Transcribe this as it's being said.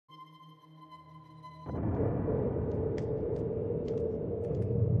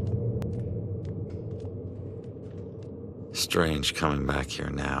Strange coming back here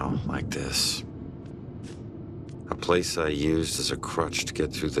now, like this. A place I used as a crutch to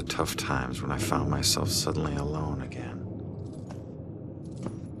get through the tough times when I found myself suddenly alone again.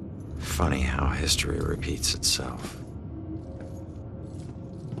 Funny how history repeats itself.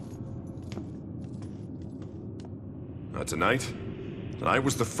 Tonight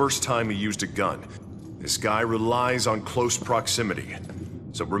was the first time he used a gun. This guy relies on close proximity.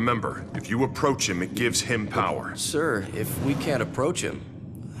 So remember, if you approach him, it gives him power. Sir, if we can't approach him,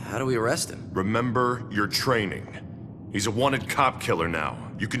 how do we arrest him? Remember your training. He's a wanted cop killer now.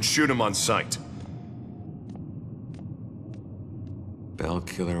 You can shoot him on sight. Bell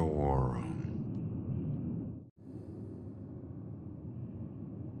Killer War Room.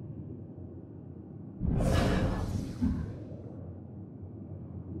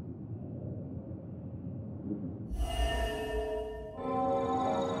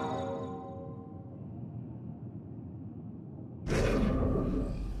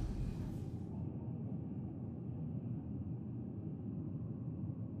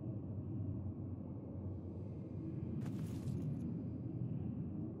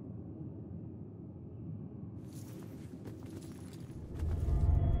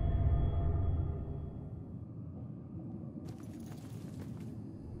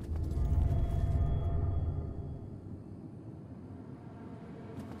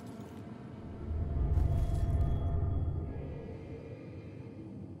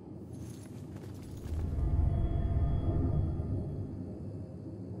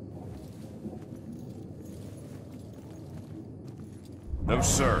 No,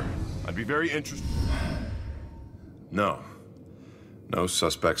 sir. I'd be very interested. No. No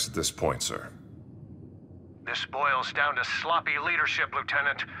suspects at this point, sir. This boils down to sloppy leadership,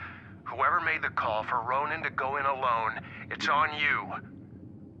 Lieutenant. Whoever made the call for Ronan to go in alone, it's on you.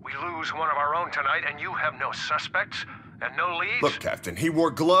 We lose one of our own tonight, and you have no suspects and no leads? Look, Captain, he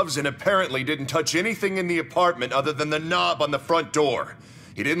wore gloves and apparently didn't touch anything in the apartment other than the knob on the front door.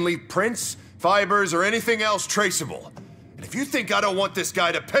 He didn't leave prints, fibers, or anything else traceable. And if you think I don't want this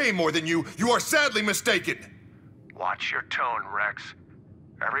guy to pay more than you, you are sadly mistaken. Watch your tone, Rex.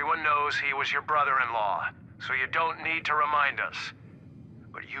 Everyone knows he was your brother-in-law, so you don't need to remind us.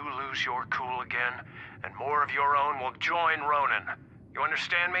 But you lose your cool again, and more of your own will join Ronan. You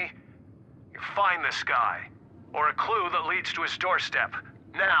understand me? You find this guy, or a clue that leads to his doorstep.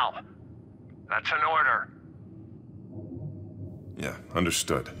 Now! That's an order. Yeah,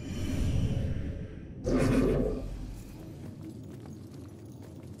 understood.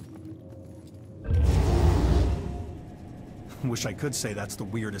 Wish I could say that's the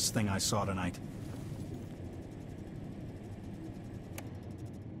weirdest thing I saw tonight.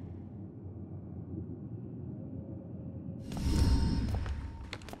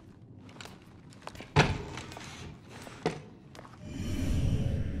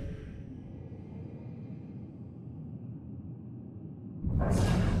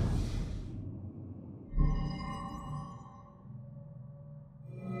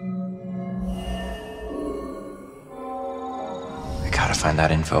 Gotta find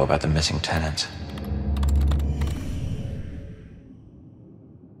that info about the missing tenants.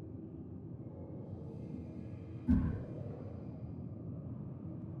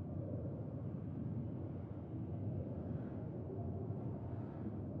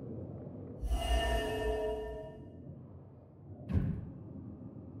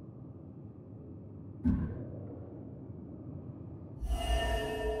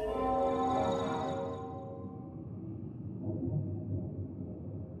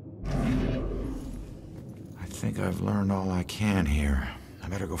 I think I've learned all I can here. I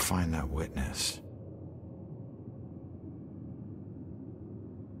better go find that witness.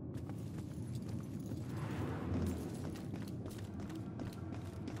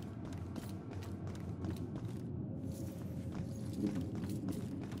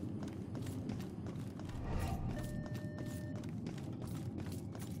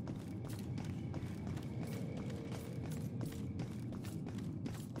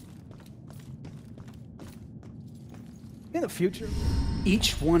 In the future,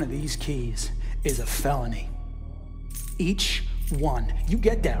 each one of these keys is a felony. Each one. You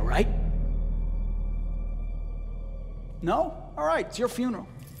get that, right? No? All right, it's your funeral.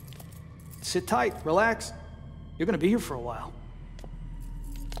 Sit tight, relax. You're gonna be here for a while.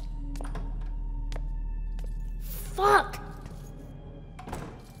 Fuck!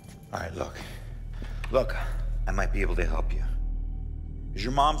 All right, look. Look, I might be able to help you. Is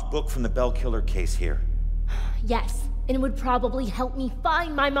your mom's book from the Bell Killer case here? Yes, and it would probably help me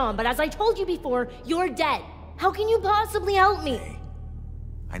find my mom, but as I told you before, you're dead. How can you possibly help me? Hey,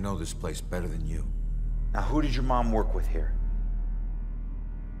 I know this place better than you. Now, who did your mom work with here?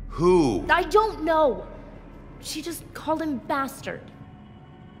 Who? I don't know. She just called him bastard.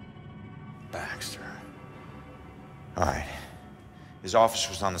 Baxter. All right. His office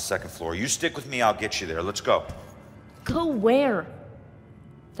was on the second floor. You stick with me, I'll get you there. Let's go. Go where?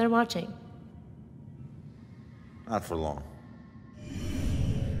 They're watching. Not for long.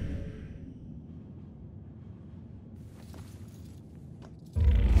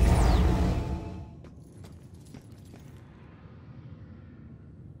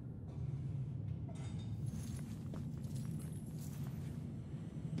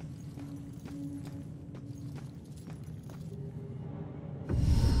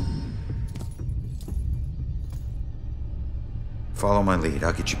 Follow my lead.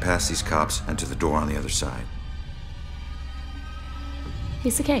 I'll get you past these cops and to the door on the other side.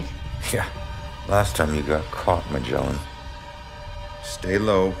 Piece of cake. Yeah. Last time you got caught, Magellan. Stay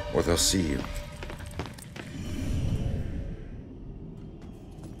low, or they'll see you.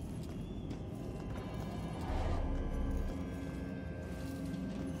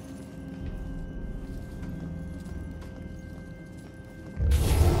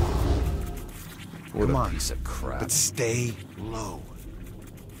 What Come a on. piece of crap. But stay low.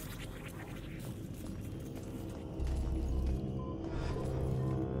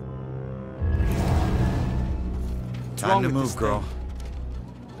 Time to move, girl.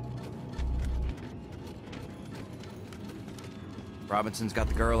 Robinson's got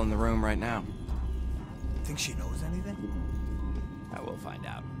the girl in the room right now. Think she knows anything? I will find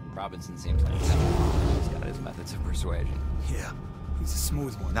out. Robinson seems like he's got his methods of persuasion. Yeah, he's a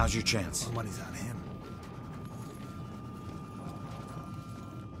smooth one. Now's your chance. All the money's on him.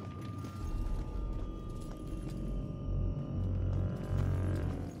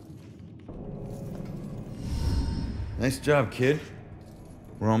 Nice job, kid.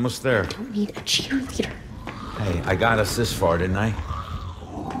 We're almost there. Don't need a cheerleader. Hey, I got us this far, didn't I?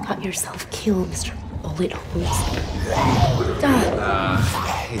 Got yourself killed, Mr. Bullet Holes.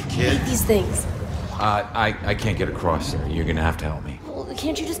 Hey, kid. Hate these things. I can't get across there. You're gonna have to help me. Well,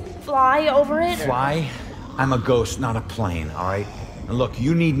 can't you just fly over it? Fly? I'm a ghost, not a plane, all right? And look,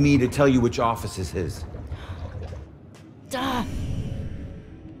 you need me to tell you which office is his. Duh.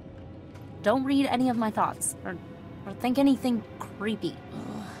 Don't read any of my thoughts, or think anything creepy.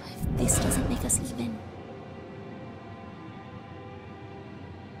 If this doesn't make us even.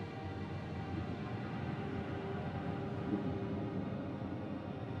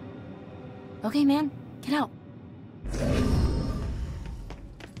 Okay, man, get out.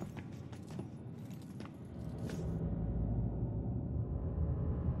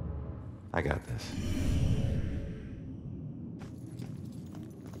 I got this.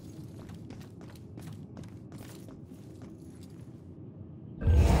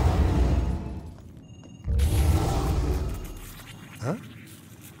 Huh?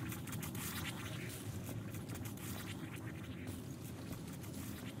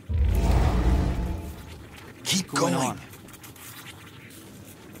 Keep going.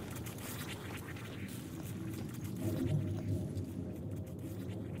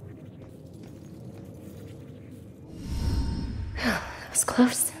 That was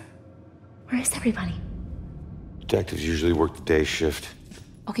close. Where is everybody? Detectives usually work the day shift.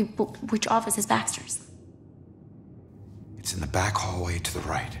 Okay, but which office is Baxter's? It's in the back hallway to the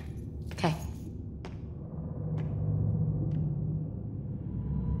right. Okay.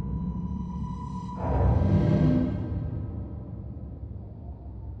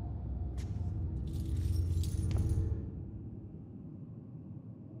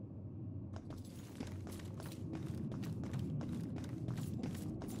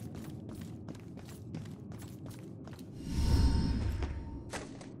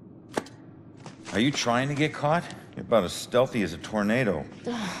 Are you trying to get caught? You're about as stealthy as a tornado.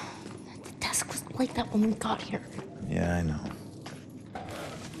 The desk was like that when we got here. Yeah, I know.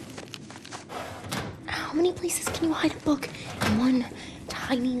 How many places can you hide a book in one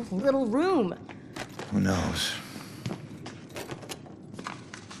tiny little room? Who knows?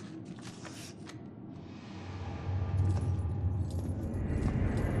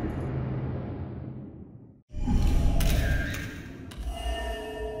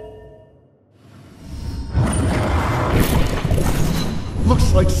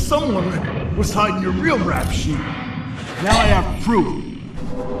 Looks like someone was hiding your real rap sheet. Now I have proof.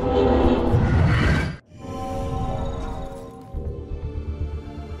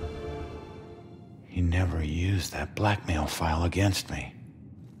 He never used that blackmail file against me.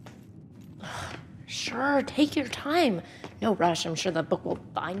 Sure, take your time. No rush, I'm sure the book will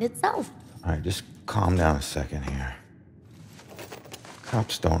bind itself. All right, just calm down a second here.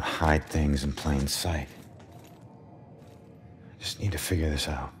 Cops don't hide things in plain sight. I just need to figure this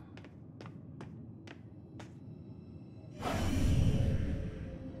out.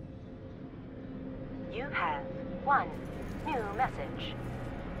 has one new message.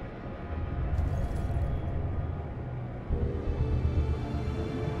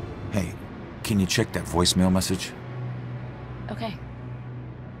 Hey, can you check that voicemail message? Okay.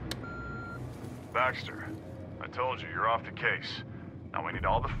 Baxter, I told you, you're off the case. Now we need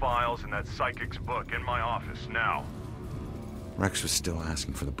all the files in that psychic's book in my office, now. Rex was still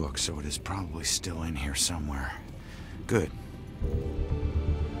asking for the book, so it is probably still in here somewhere. Good.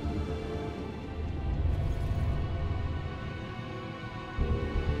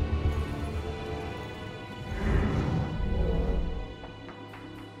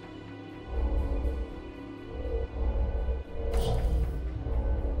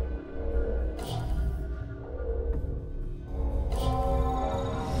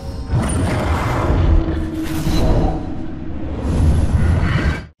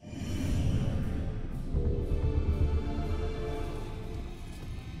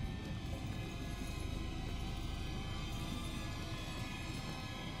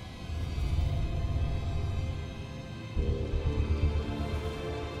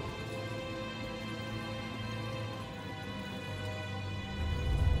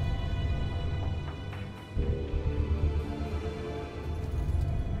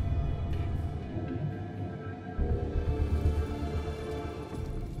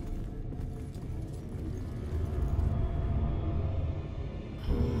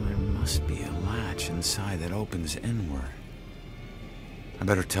 Must be a latch inside that opens inward. I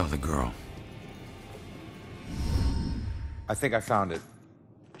better tell the girl. I think I found it.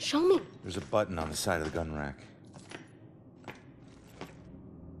 Show me. There's a button on the side of the gun rack.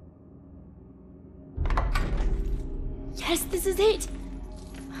 Yes, this is it.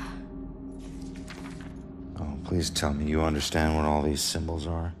 Oh, please tell me you understand what all these symbols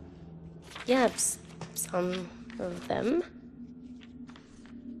are. Yeah, some of them.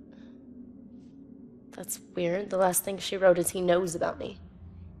 That's weird. The last thing she wrote is he knows about me.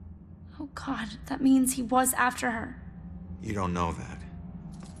 Oh God, that means he was after her. You don't know that.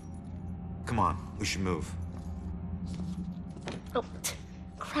 Come on, we should move. Oh,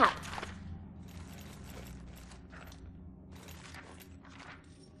 crap.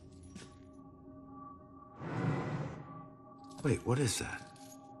 Wait, what is that?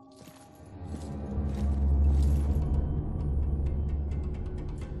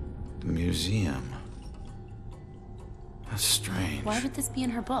 The museum. That's strange. Why would this be in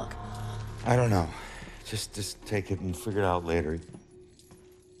her book? I don't know. Just take it and figure it out later.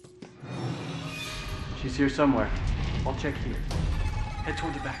 She's here somewhere. I'll check here. Head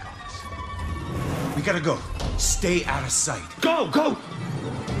toward the back office. We gotta go. Stay out of sight. Go, go!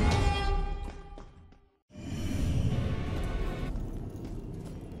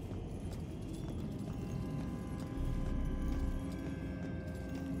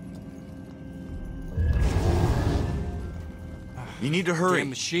 You need to hurry. Damn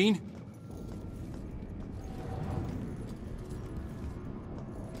machine.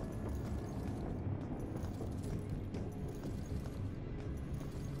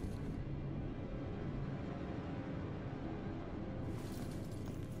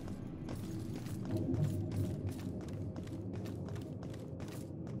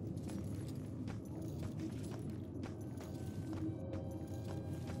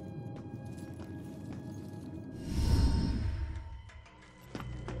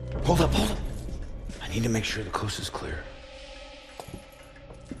 Hold up. I need to make sure the coast is clear.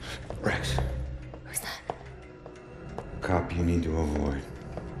 Rex. Who's that? Cop you need to avoid.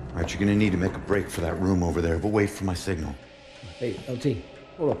 All right, you're gonna need to make a break for that room over there, but wait for my signal. Hey, LT,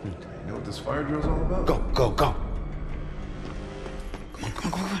 hold up a minute. You know what this fire drill's all about? Go. Come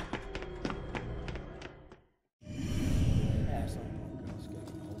on.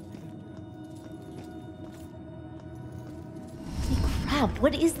 Crap,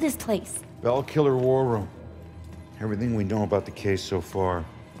 what is this place? Bell Killer War Room. Everything we know about the case so far.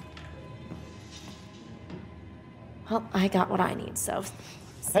 Well, I got what I need, so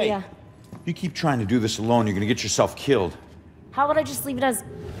see Hey, ya. you keep trying to do this alone, you're gonna get yourself killed. How would I just leave it as...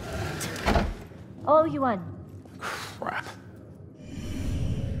 I'll owe you one. Crap.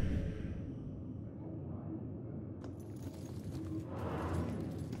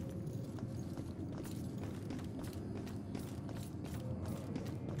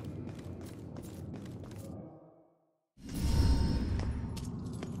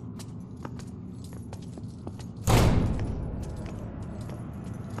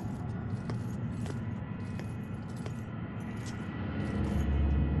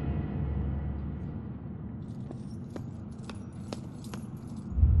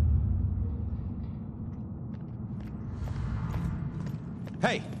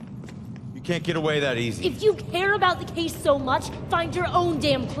 You can't get away that easy. If you care about the case so much, find your own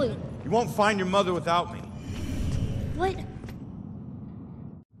damn clue. You won't find your mother without me. What?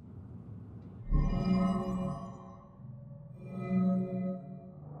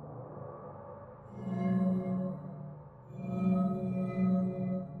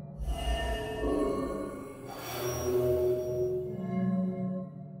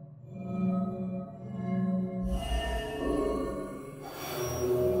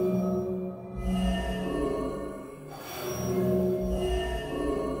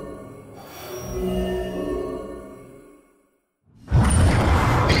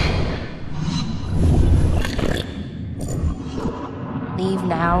 Leave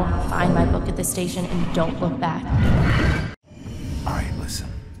now, find my book at the station, and don't look back. All right, listen.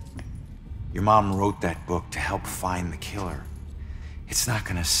 Your mom wrote that book to help find the killer. It's not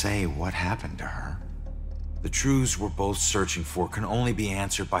gonna say what happened to her. The truths we're both searching for can only be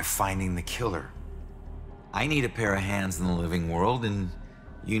answered by finding the killer. I need a pair of hands in the living world, and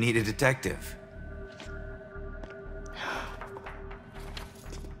you need a detective.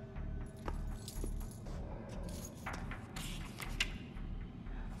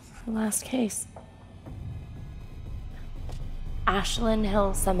 The last case. Ashland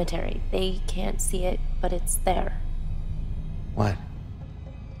Hill Cemetery. They can't see it, but it's there. What?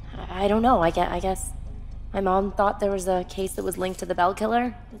 I don't know. I guess my mom thought there was a case that was linked to the Bell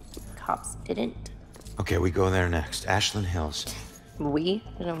killer. Cops didn't. Okay, we go there next. Ashland Hills. We?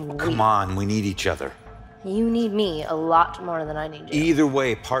 Come on, we need each other. You need me a lot more than I need you. Either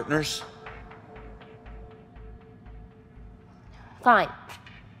way, partners. Fine.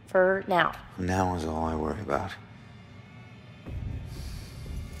 For now. Now is all I worry about.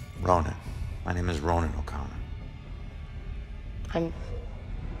 Ronan. My name is Ronan O'Connor. I'm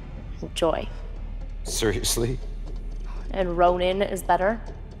Joy. Seriously? And Ronin is better?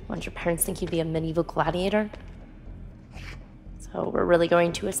 Wouldn't your parents think you'd be a medieval gladiator? So we're really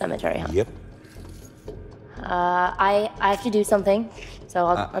going to a cemetery, huh? Yep. I have to do something, so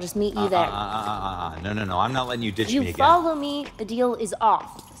I'll just meet you there. No. I'm not letting you ditch me You again. follow me, the deal is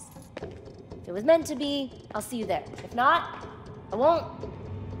off. If it was meant to be, I'll see you there. If not, I won't.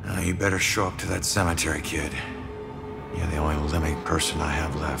 You better show up to that cemetery, kid. You're the only living person I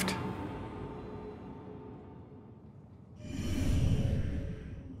have left.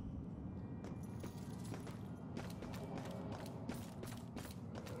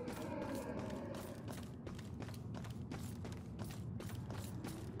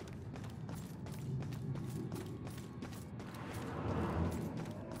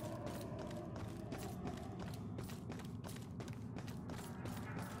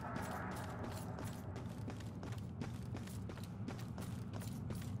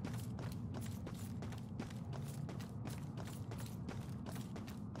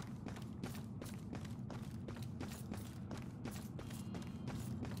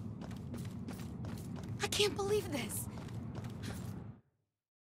 I can't believe this.